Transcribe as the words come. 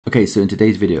Okay, so in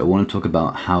today's video, I want to talk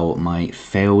about how my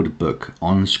failed book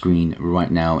on screen right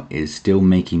now is still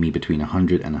making me between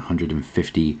 $100 and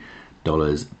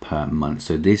 $150 per month.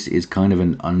 So this is kind of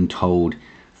an untold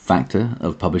factor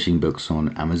of publishing books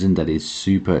on Amazon that is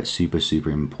super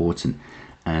important.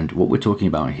 And what we're talking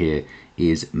about here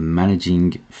is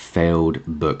managing failed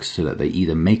books so that they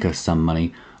either make us some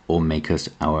money or make us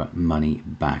our money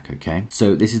back. Okay,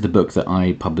 so this is the book that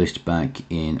I published back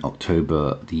in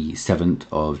October the 7th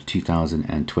of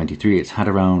 2023. It's had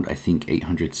around, I think,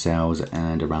 800 sales,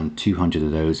 and around 200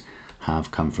 of those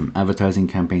have come from advertising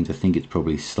campaigns. I think it's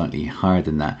probably slightly higher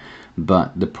than that.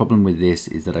 But the problem with this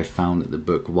is that I found that the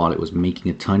book, while it was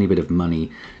making a tiny bit of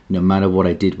money, no matter what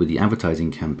I did with the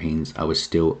advertising campaigns, I was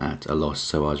still at a loss.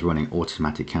 So I was running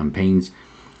automatic campaigns,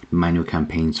 manual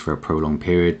campaigns for a prolonged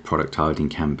period, product targeting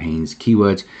campaigns,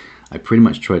 keywords. I pretty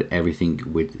much tried everything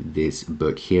with this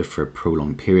book here for a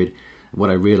prolonged period. What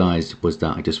I realized was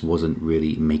that I just wasn't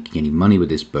really making any money with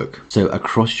this book. So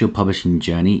across your publishing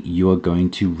journey, you are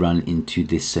going to run into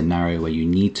this scenario where you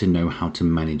need to know how to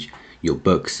manage your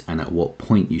books and at what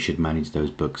point you should manage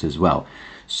those books as well.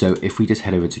 So if we just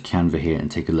head over to Canva here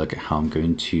and take a look at how I'm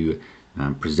going to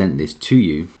present this to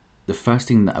you, the first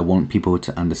thing that I want people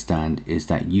to understand is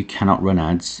that you cannot run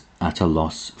ads at a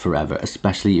loss forever,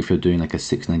 especially if you're doing like a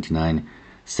 $6.99,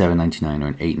 $7.99 or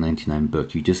an $8.99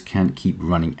 book. You just can't keep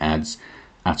running ads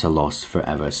at a loss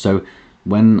forever. So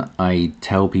when I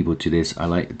tell people to this,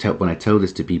 when I tell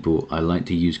this to people, I like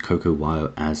to use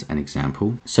CocoWallet as an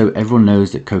example. So everyone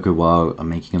knows that CocoWallet are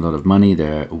making a lot of money.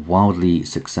 They're wildly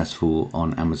successful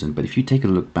on Amazon. But if you take a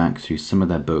look back through some of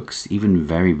their books, even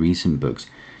very recent books,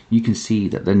 you can see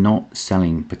that they're not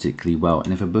selling particularly well.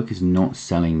 And if a book is not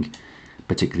selling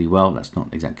particularly well, that's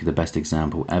not exactly the best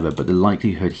example ever, but the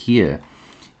likelihood here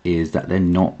is that they're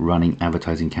not running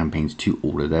advertising campaigns to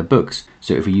all of their books.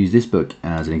 So if we use this book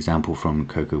as an example from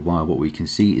CocoWallet, what we can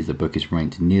see is the book is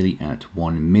ranked nearly at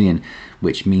 1 million,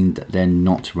 which means that they're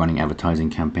not running advertising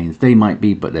campaigns. They might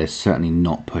be, but they're certainly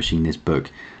not pushing this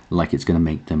book like it's going to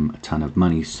make them a ton of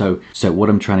money. So what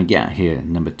I'm trying to get at here,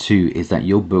 number two, is that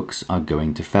your books are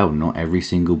going to fail. Not every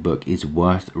single book is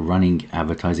worth running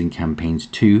advertising campaigns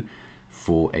to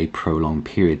for a prolonged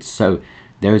period. So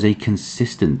there is a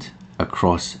consistent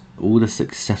across all the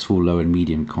successful low and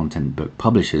medium content book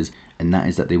publishers, and that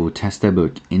is that they will test their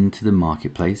book into the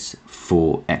marketplace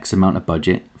for X amount of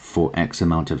budget, for X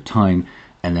amount of time,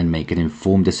 and then make an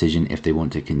informed decision if they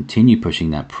want to continue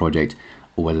pushing that project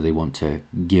or whether they want to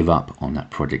give up on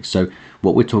that project. So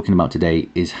what we're talking about today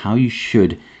is how you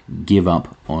should give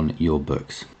up on your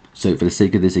books. So for the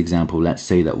sake of this example, let's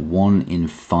say that 1 in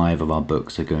 5 of our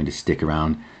books are going to stick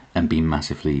around and be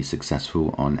massively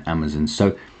successful on Amazon.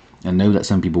 So I know that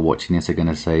some people watching this are going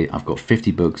to say, I've got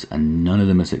 50 books and none of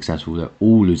them are successful. They're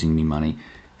all losing me money.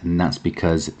 And that's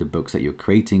because the books that you're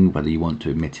creating, whether you want to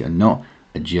admit it or not,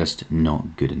 are just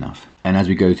not good enough. And as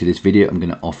we go through this video, I'm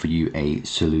going to offer you a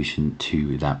solution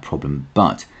to that problem.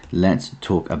 But let's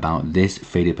talk about this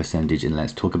failure percentage and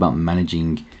let's talk about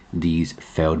managing these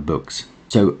failed books.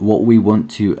 So what we want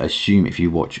to assume, if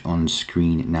you watch on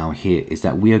screen now here, is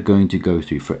that we are going to go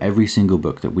through, for every single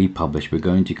book that we publish, we're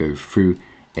going to go through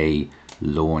a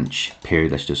launch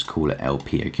period. Let's just call it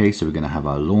LP. Okay, so we're going to have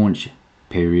our launch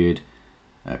period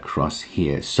across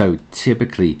here. So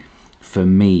typically for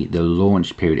me, the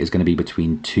launch period is going to be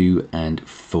between 2 and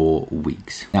 4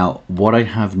 weeks. Now, what I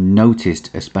have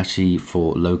noticed, especially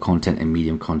for low content and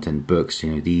medium content books,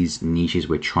 you know, these niches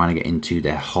we're trying to get into,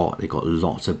 they're hot, they've got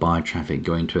lots of buyer traffic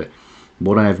going to it.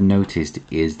 What I have noticed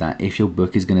is that if your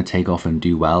book is going to take off and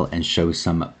do well and show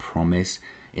some promise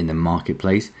in the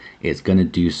marketplace, it's going to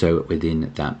do so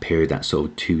within that period, that sort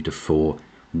of 2 to 4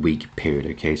 week period.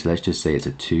 Okay, so let's just say it's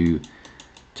a 2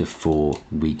 to 4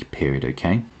 week period.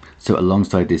 Okay, so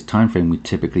alongside this time frame, we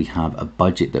typically have a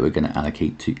budget that we're going to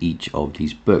allocate to each of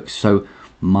these books. So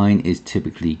mine is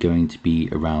typically going to be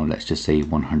around, let's just say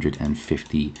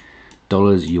 $150.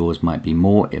 Yours might be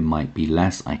more, it might be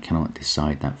less. I cannot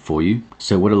decide that for you.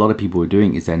 So what a lot of people are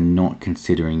doing is they're not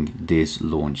considering this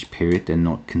launch period. They're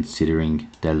not considering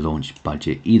their launch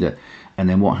budget either. And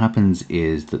then what happens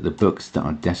is that the books that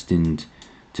are destined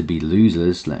to be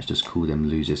losers, let's just call them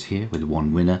losers here with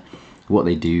one winner, what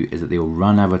they do is that they will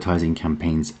run advertising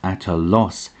campaigns at a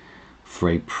loss for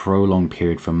a prolonged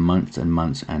period for months and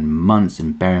months and months.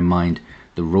 And bear in mind,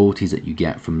 the royalties that you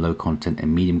get from low content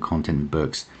and medium content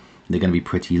books, they're going to be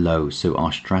pretty low. So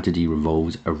our strategy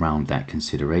revolves around that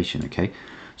consideration. Okay,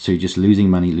 so you're just losing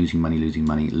money, losing money, losing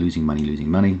money, losing money, losing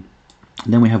money.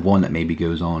 And then we have one that maybe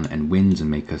goes on and wins and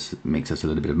makes us a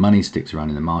little bit of money, sticks around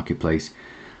in the marketplace.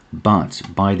 But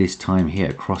by this time here,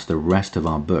 across the rest of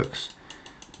our books,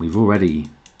 we've already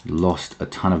lost a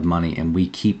ton of money, and we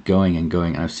keep going and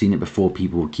going. And I've seen it before,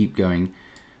 people will keep going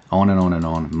on and on and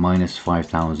on, minus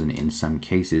 5,000 in some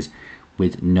cases,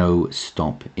 with no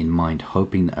stop in mind,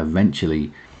 hoping that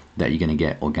eventually that you're going to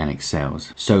get organic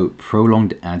sales. So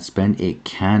prolonged ad spend, it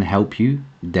can help you.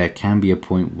 There can be a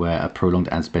point where a prolonged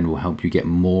ad spend will help you get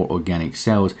more organic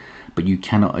sales, but you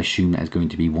cannot assume that it's going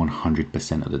to be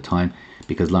 100% of the time,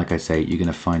 because like I say, you're going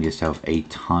to find yourself a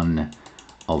ton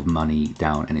of money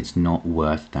down, and it's not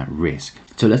worth that risk.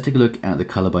 So let's take a look at the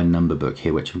color by number book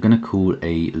here, which I'm going to call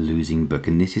a losing book.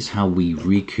 And this is how we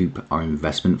recoup our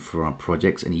investment for our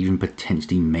projects and even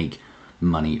potentially make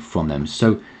money from them.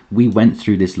 So we went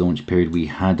through this launch period, we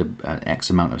had an X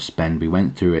amount of spend, we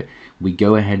went through it, we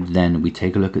go ahead, then we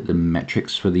take a look at the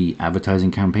metrics for the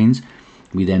advertising campaigns,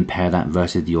 we then pair that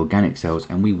versus the organic sales,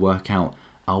 and we work out,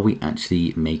 are we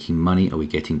actually making money, are we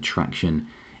getting traction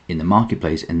in the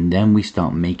marketplace? And then we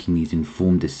start making these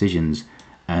informed decisions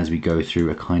as we go through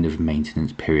a kind of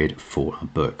maintenance period for a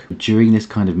book. During this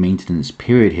kind of maintenance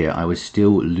period here, I was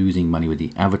still losing money with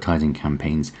the advertising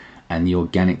campaigns, and the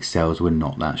organic sales were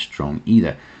not that strong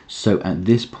either. So at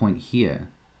this point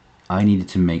here, I needed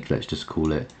to make, let's just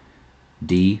call it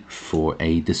D for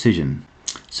a decision.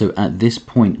 So at this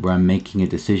point where I'm making a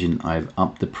decision, I've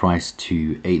upped the price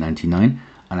to $8.99,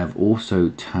 and I've also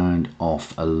turned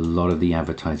off a lot of the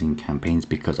advertising campaigns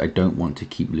because I don't want to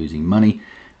keep losing money.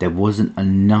 There wasn't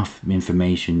enough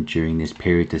information during this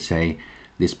period to say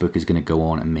this book is going to go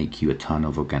on and make you a ton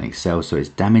of organic sales. So it's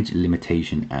damage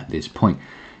limitation at this point.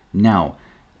 Now,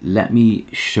 let me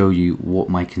show you what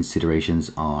my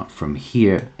considerations are from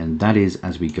here, and that is,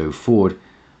 as we go forward,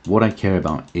 what I care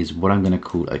about is what I'm going to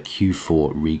call a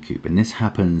Q4 recoup. And this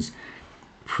happens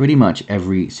pretty much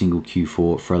every single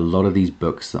Q4 for a lot of these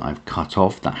books that I've cut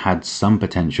off that had some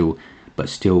potential but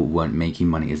still weren't making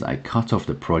money. Is I cut off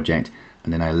the project,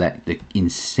 and then I let the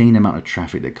insane amount of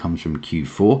traffic that comes from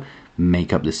Q4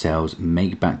 make up the sales,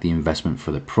 make back the investment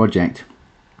for the project,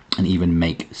 and even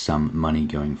make some money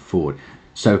going forward.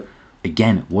 So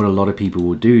again, what a lot of people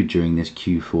will do during this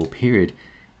Q4 period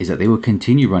is that they will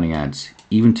continue running ads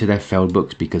even to their failed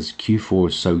books, because Q4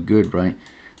 is so good, right?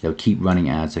 They'll keep running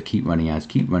ads, they'll keep running ads,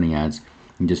 keep running ads,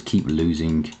 and just keep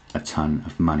losing a ton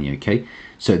of money, okay?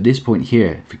 So at this point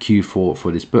here for Q4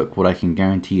 for this book, what I can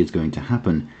guarantee is going to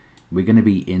happen, we're going to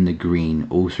be in the green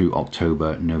all through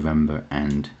October, November,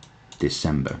 and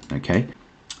December, okay?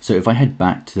 So if I head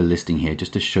back to the listing here,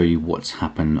 just to show you what's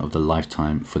happened of the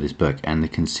lifetime for this book and the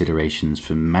considerations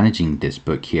for managing this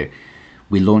book here.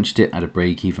 We launched it at a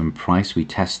break-even price. We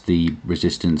test the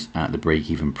resistance at the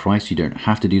break-even price. You don't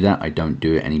have to do that. I don't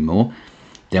do it anymore.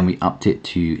 Then we upped it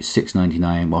to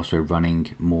 $6.99 whilst we're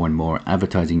running more and more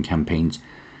advertising campaigns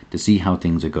to see how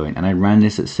things are going. And I ran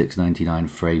this at $6.99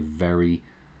 for a very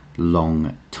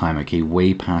long time, okay,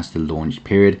 way past the launch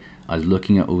period. I was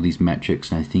looking at all these metrics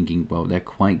and I'm thinking, well, they're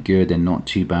quite good, they're not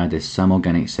too bad, there's some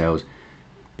organic sales,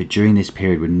 but during this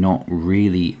period we're not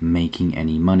really making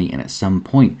any money, and at some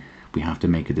point we have to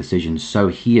make a decision. So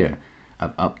here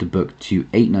I've upped the book to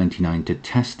 $8.99 to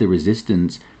test the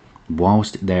resistance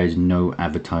whilst there is no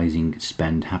advertising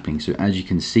spend happening. So as you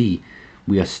can see,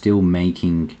 we are still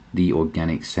making the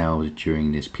organic sales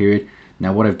during this period.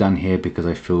 Now what I've done here, because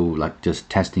I feel like just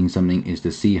testing something, is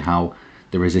to see how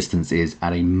the resistance is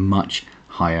at a much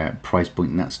higher price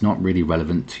point, and that's not really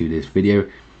relevant to this video.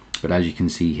 But as you can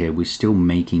see here, we're still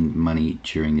making money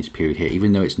during this period here,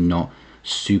 even though it's not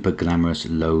super glamorous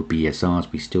low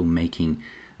BSRs, we're still making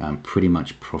pretty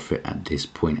much profit at this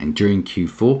point. And during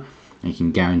Q4, I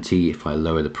can guarantee if I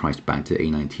lower the price back to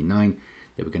 $8.99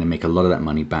 that we're going to make a lot of that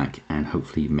money back and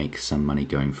hopefully make some money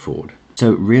going forward.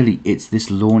 So really, it's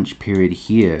this launch period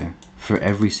here for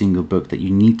every single book that you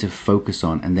need to focus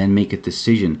on and then make a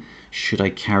decision. Should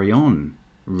I carry on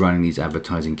running these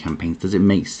advertising campaigns? Does it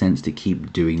make sense to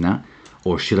keep doing that?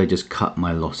 Or should I just cut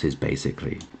my losses,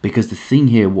 basically? Because the thing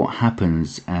here, what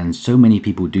happens, and so many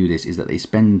people do this, is that they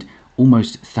spend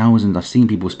almost thousands. I've seen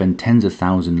people spend tens of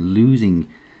thousands,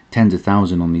 losing tens of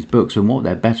thousands on these books, and what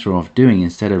they're better off doing,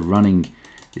 instead of running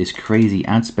this crazy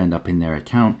ad spend up in their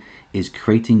account, is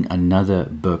creating another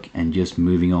book and just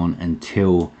moving on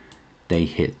until they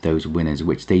hit those winners,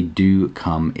 which they do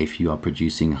come if you are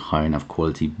producing high enough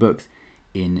quality books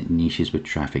in niches with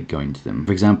traffic going to them.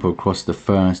 For example, across the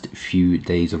first few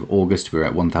days of August, we're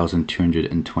at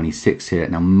 1,226 here.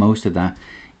 Now, most of that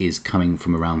is coming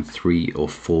from around 3 or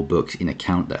 4 books in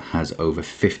account that has over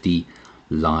 50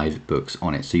 live books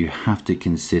on it. So you have to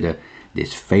consider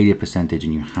this failure percentage,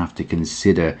 and you have to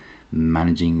consider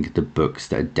managing the books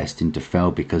that are destined to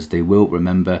fail, because they will.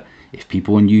 Remember, if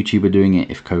people on YouTube are doing it,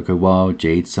 if Coco Wild,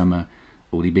 Jade Summer,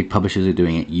 all the big publishers are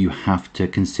doing it. You have to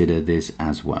consider this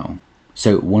as well.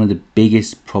 So one of the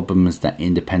biggest problems that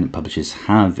independent publishers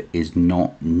have is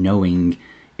not knowing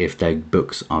if their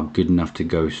books are good enough to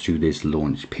go through this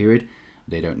launch period.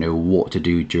 They don't know what to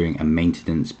do during a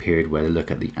maintenance period where they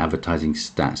look at the advertising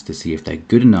stats to see if they're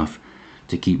good enough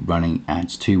to keep running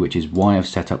ads to, which is why I've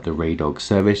set up the Raydog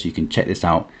service. You can check this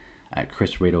out at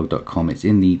chrisraydog.com. It's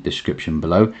in the description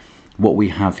below. What we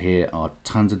have here are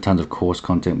tons and tons of course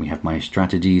content. We have my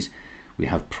strategies. We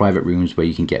have private rooms where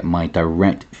you can get my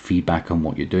direct feedback on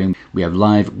what you're doing. We have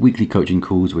live weekly coaching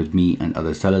calls with me and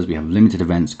other sellers. We have limited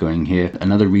events going here.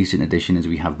 Another recent addition is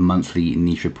we have monthly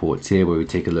niche reports here where we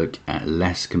take a look at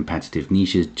less competitive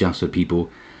niches just for people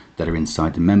that are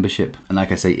inside the membership. And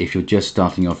like I say, if you're just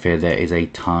starting off here, there is a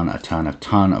ton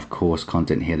of course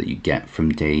content here that you get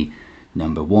from day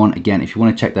number one. Again, if you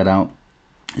want to check that out,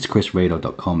 it's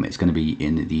chrisraydog.com. It's going to be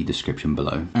in the description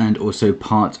below. And also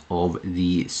part of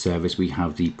the service, we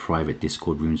have the private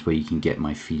Discord rooms where you can get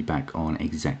my feedback on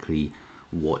exactly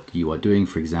what you are doing.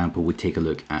 For example, we take a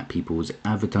look at people's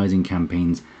advertising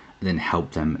campaigns and then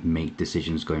help them make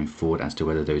decisions going forward as to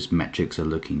whether those metrics are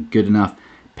looking good enough,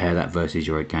 pair that versus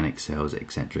your organic sales,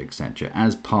 etc., etc.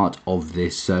 As part of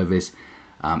this service,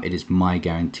 it is my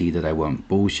guarantee that I won't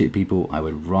bullshit people. I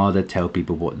would rather tell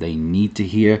people what they need to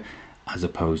hear as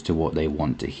opposed to what they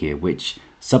want to hear, which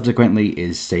subsequently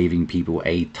is saving people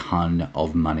a ton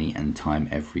of money and time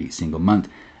every single month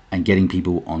and getting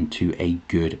people onto a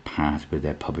good path with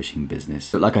their publishing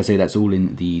business. But like I say, that's all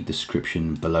in the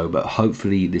description below, but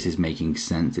hopefully this is making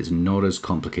sense. It's not as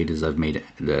complicated as I've made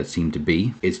it seem to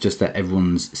be. It's just that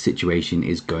everyone's situation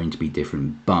is going to be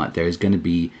different, but there is going to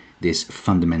be this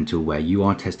fundamental where you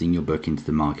are testing your book into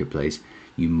the marketplace,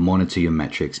 you monitor your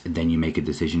metrics, then you make a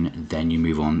decision, then you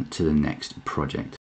move on to the next project.